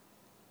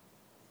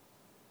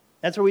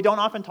 That's where we don't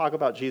often talk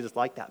about Jesus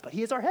like that, but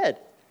he is our head.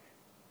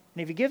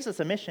 And if he gives us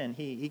a mission,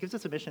 he gives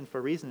us a mission for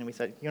a reason. And we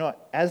said,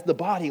 as the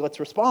body, let's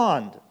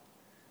respond.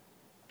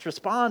 Let's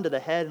respond to the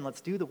head and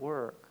let's do the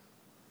work.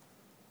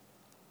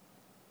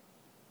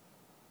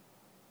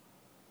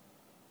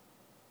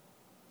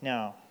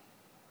 Now,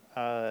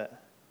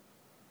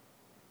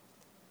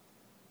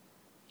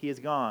 he is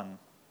gone.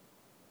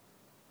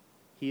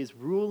 He is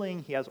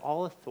ruling. He has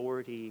all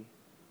authority.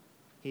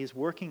 He is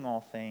working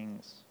all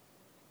things.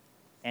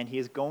 And he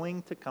is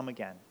going to come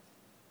again.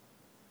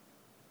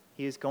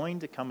 He is going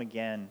to come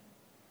again.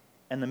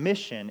 And the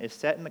mission is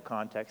set in the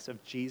context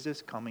of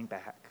Jesus coming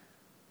back.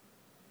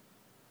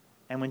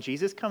 And when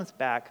Jesus comes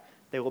back,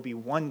 there will be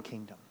one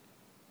kingdom.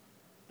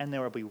 And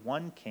there will be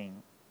one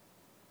king.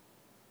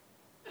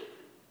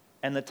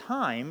 And the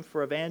time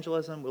for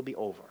evangelism will be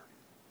over.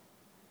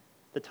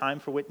 The time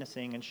for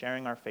witnessing and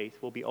sharing our faith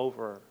will be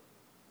over.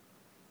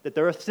 That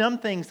there are some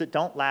things that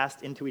don't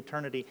last into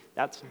eternity.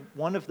 That's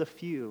one of the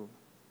few.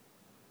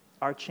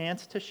 Our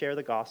chance to share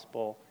the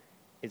gospel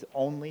is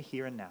only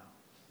here and now.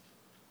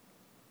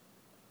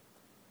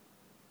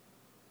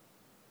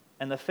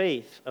 And the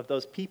faith of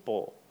those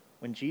people,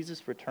 when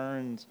Jesus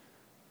returns,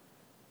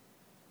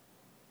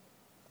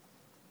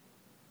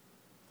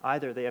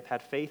 either they have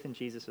had faith in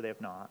Jesus or they have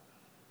not.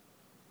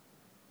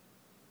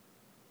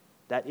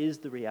 That is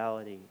the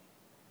reality.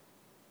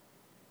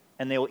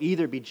 And they will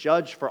either be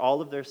judged for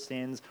all of their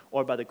sins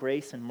or by the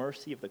grace and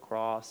mercy of the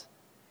cross.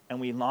 And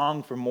we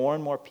long for more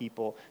and more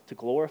people to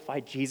glorify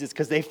Jesus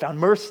because they found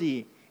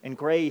mercy and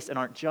grace and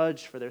aren't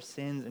judged for their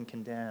sins and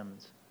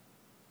condemned.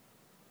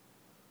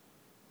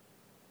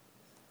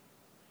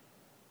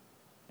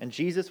 And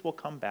Jesus will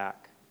come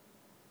back.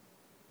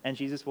 And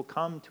Jesus will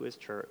come to his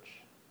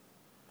church.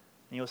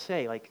 And he'll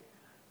say, I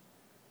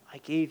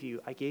gave you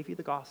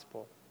the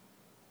gospel.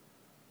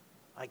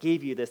 I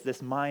gave you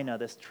this mina,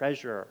 this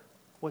treasure.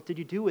 What did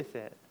you do with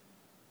it?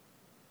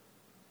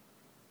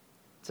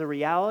 It's a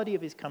reality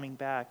of his coming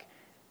back.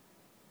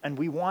 And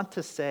we want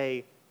to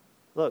say,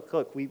 look,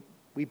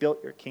 we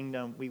built your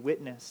kingdom. We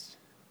witnessed.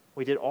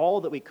 We did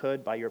all that we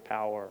could by your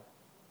power.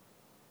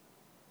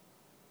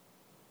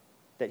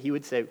 That he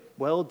would say,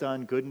 well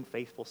done, good and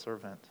faithful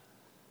servant.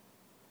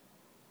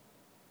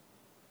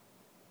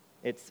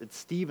 It's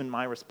Steve and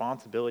my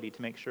responsibility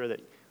to make sure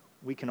that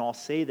we can all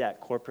say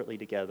that corporately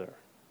together.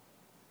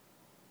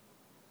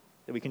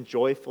 That we can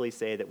joyfully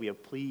say that we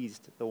have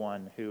pleased the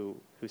one who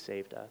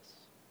saved us.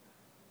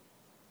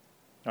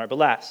 All right, but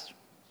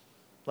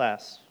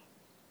last,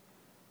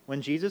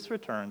 when Jesus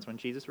returns,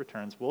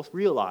 we'll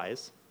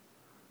realize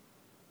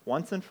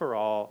once and for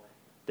all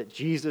that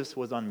Jesus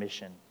was on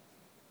mission.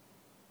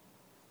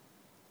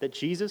 That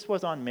Jesus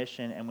was on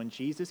mission, and when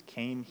Jesus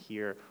came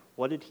here,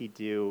 what did he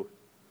do?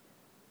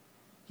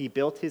 He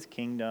built his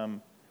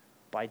kingdom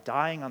by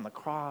dying on the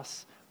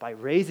cross, by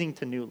raising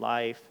to new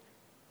life,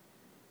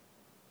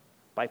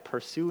 by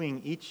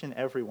pursuing each and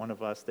every one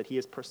of us, that he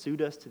has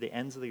pursued us to the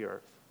ends of the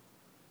earth,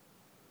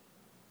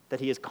 that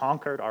he has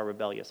conquered our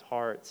rebellious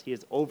hearts, he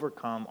has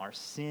overcome our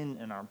sin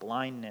and our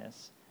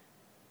blindness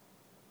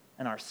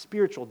and our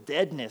spiritual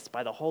deadness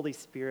by the Holy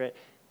Spirit,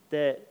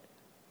 that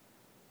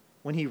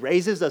when he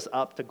raises us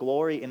up to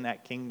glory in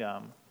that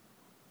kingdom,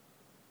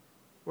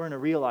 we're going to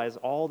realize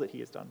all that he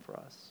has done for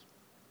us.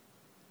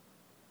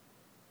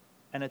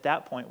 And at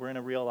that point, we're going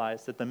to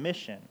realize that the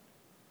mission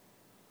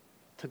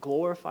to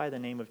glorify the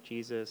name of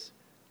Jesus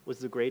was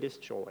the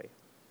greatest joy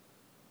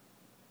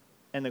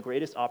and the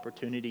greatest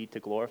opportunity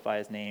to glorify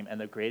his name and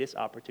the greatest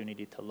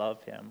opportunity to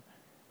love him.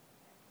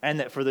 And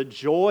that for the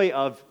joy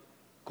of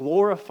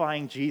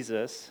glorifying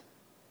Jesus,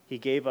 he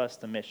gave us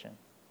the mission.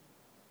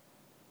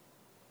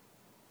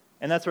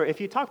 And that's where,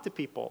 if you talk to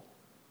people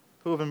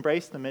who have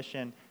embraced the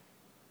mission,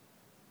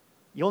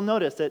 you'll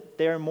notice that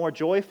they're more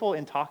joyful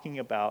in talking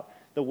about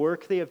the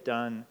work they have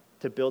done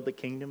to build the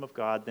kingdom of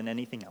God than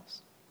anything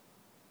else.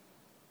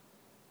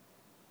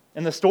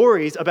 And the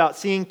stories about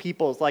seeing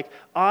people's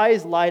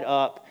eyes light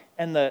up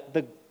and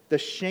the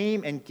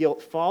shame and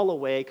guilt fall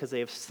away because they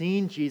have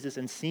seen Jesus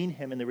and seen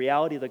him in the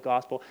reality of the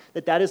gospel,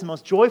 that is the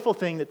most joyful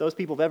thing that those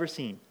people have ever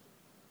seen.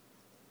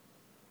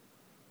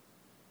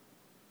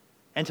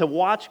 And to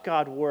watch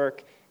God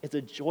work is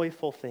a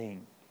joyful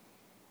thing.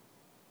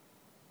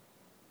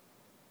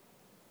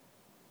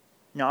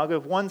 Now, I'll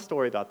give one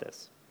story about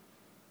this.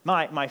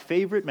 My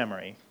favorite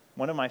memory,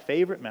 one of my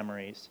favorite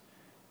memories,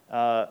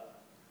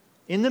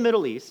 in the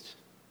Middle East,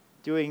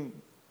 doing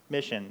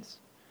missions,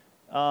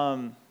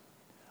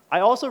 I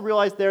also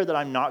realized there that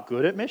I'm not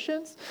good at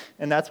missions,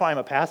 and that's why I'm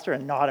a pastor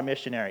and not a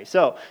missionary.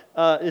 So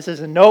this is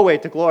in no way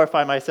to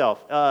glorify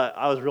myself.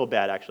 I was real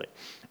bad, actually.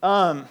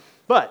 But,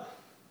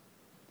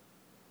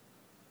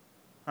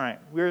 all right,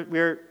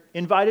 we're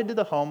invited to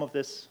the home of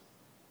this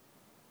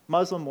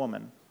Muslim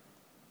woman.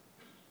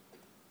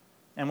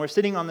 And we're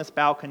sitting on this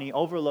balcony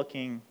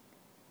overlooking,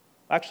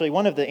 actually,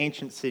 one of the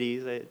ancient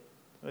cities. I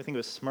think it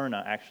was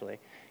Smyrna, actually.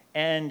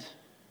 And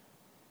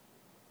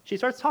she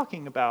starts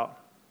talking about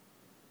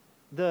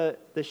the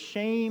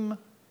shame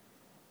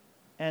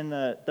and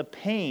the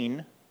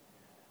pain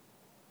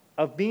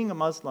of being a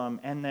Muslim,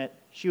 and that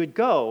she would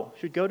go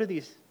to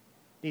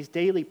these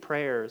daily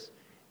prayers,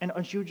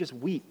 and she would just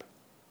weep.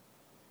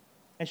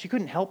 And she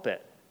couldn't help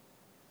it.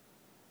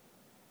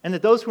 And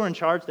that those who were in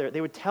charge there,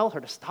 they would tell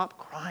her to stop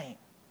crying.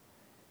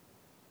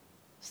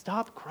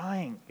 Stop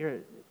crying. Here,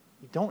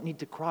 you don't need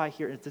to cry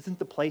here. It isn't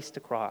the place to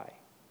cry.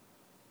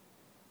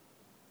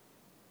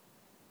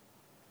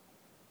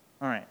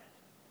 All right.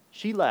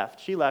 She left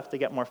to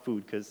get more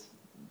food because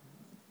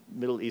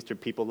Middle Eastern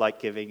people like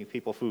giving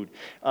people food.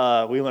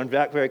 We learned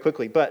that very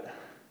quickly. But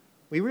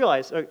we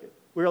realized,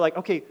 we were like,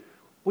 okay,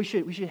 we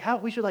should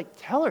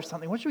tell her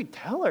something. What should we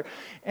tell her?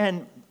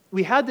 And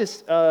we had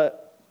this, the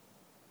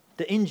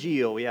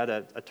Injil, we had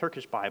a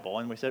Turkish Bible,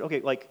 and we said,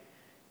 okay,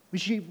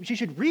 she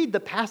should read the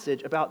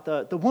passage about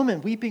the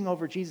woman weeping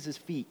over Jesus'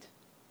 feet.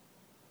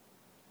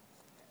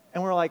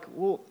 And we're like,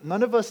 well,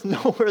 none of us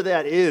know where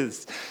that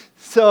is.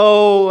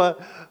 So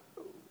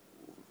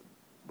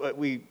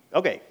we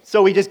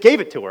just gave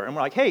it to her. And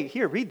we're like, hey,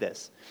 here, read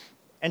this.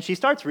 And she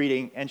starts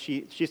reading, and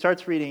she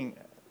starts reading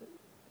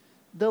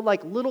the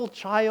little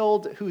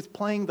child who's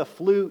playing the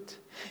flute,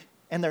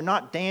 and they're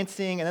not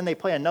dancing, and then they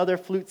play another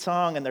flute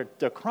song, and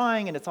they're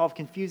crying, and it's all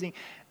confusing.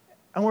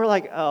 And we're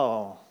like,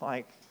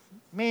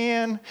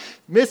 man,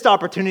 missed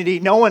opportunity.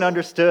 No one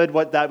understood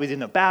what that was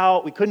even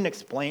about. We couldn't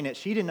explain it.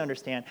 She didn't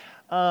understand.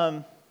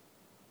 And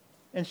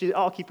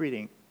I'll keep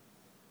reading.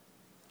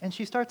 And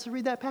she starts to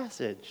read that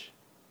passage.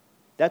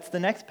 That's the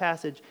next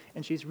passage.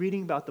 And she's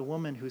reading about the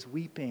woman who's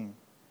weeping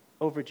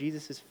over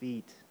Jesus'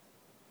 feet.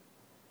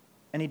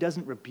 And he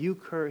doesn't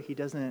rebuke her. He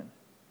doesn't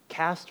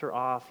cast her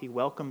off. He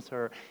welcomes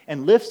her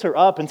and lifts her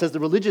up and says the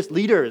religious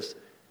leaders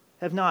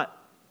have not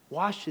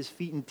washed his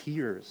feet in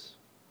tears.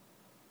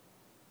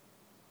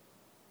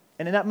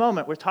 And in that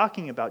moment, we're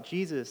talking about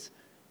Jesus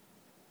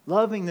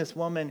loving this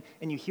woman,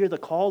 and you hear the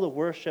call to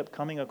worship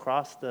coming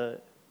across kind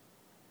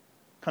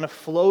of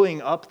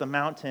flowing up the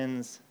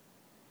mountains.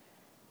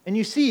 And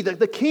you see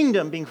the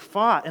kingdom being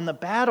fought and the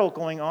battle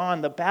going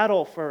on, the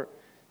battle for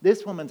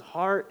this woman's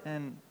heart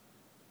and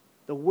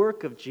the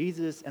work of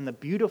Jesus and the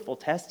beautiful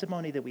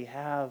testimony that we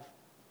have.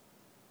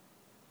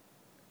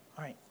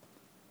 All right.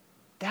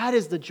 That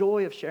is the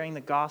joy of sharing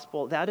the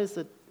gospel. That is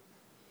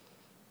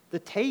the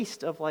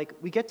taste of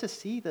we get to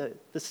see the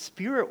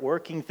Spirit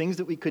working things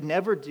that we could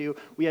never do.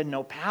 We had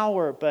no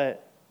power,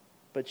 but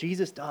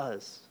Jesus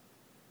does.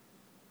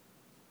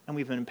 And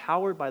we've been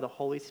empowered by the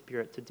Holy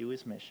Spirit to do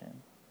his mission.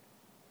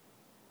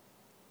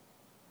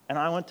 And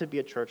I want to be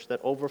a church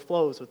that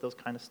overflows with those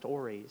kind of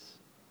stories.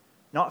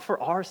 Not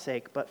for our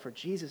sake, but for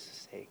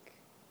Jesus' sake.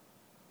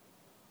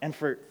 And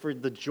for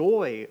the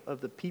joy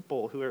of the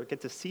people who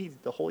get to see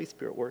the Holy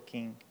Spirit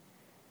working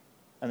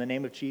and the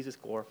name of Jesus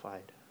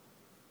glorified.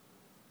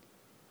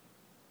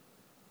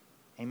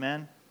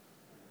 Amen?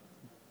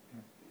 Do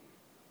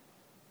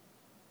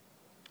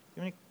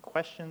you have any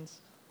questions?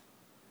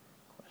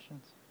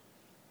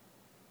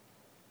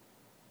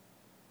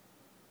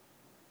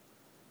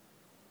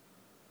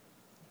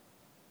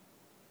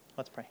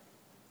 Let's pray.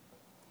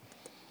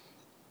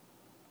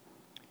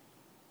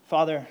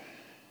 Father,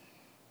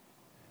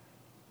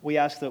 we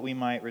ask that we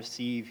might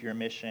receive your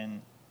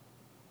mission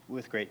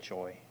with great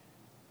joy.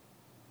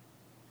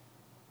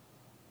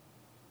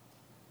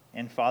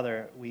 And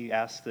Father, we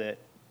ask that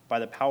by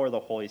the power of the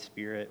Holy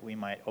Spirit, we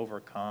might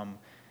overcome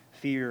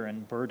fear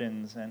and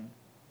burdens and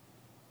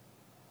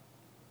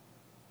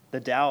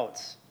the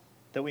doubts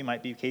that we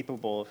might be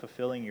capable of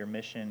fulfilling your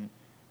mission.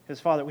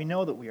 Because, Father, we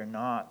know that we are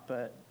not,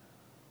 but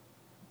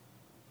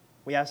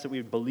we ask that we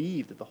would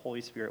believe that the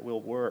Holy Spirit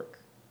will work,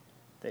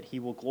 that he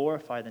will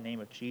glorify the name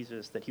of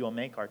Jesus, that he will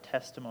make our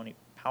testimony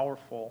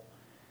powerful.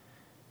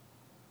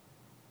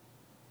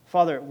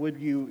 Father, would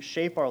you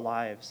shape our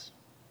lives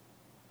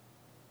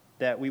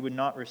that we would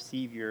not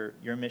receive your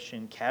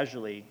mission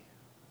casually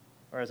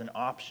or as an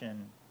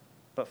option,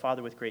 but,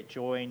 Father, with great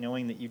joy,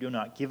 knowing that you do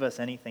not give us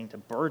anything to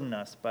burden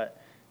us, but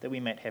that we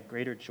might have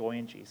greater joy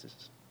in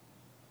Jesus.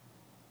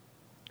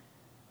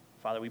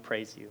 Father, we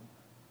praise you,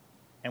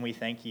 and we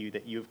thank you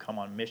that you have come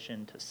on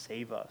mission to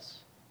save us.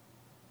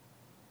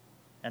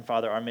 And,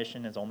 Father, our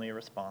mission is only a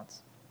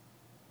response,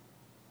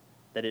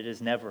 that it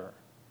is never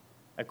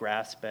a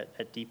grasp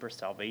at deeper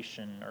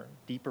salvation or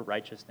deeper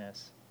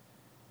righteousness,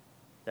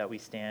 that we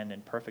stand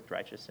in perfect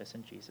righteousness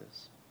in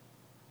Jesus.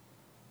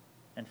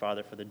 And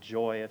Father, for the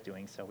joy of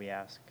doing so, we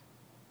ask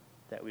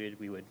that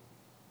we would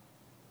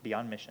be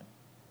on mission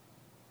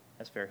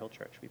as Fair Hill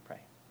Church, we pray.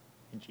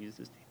 In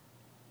Jesus' name.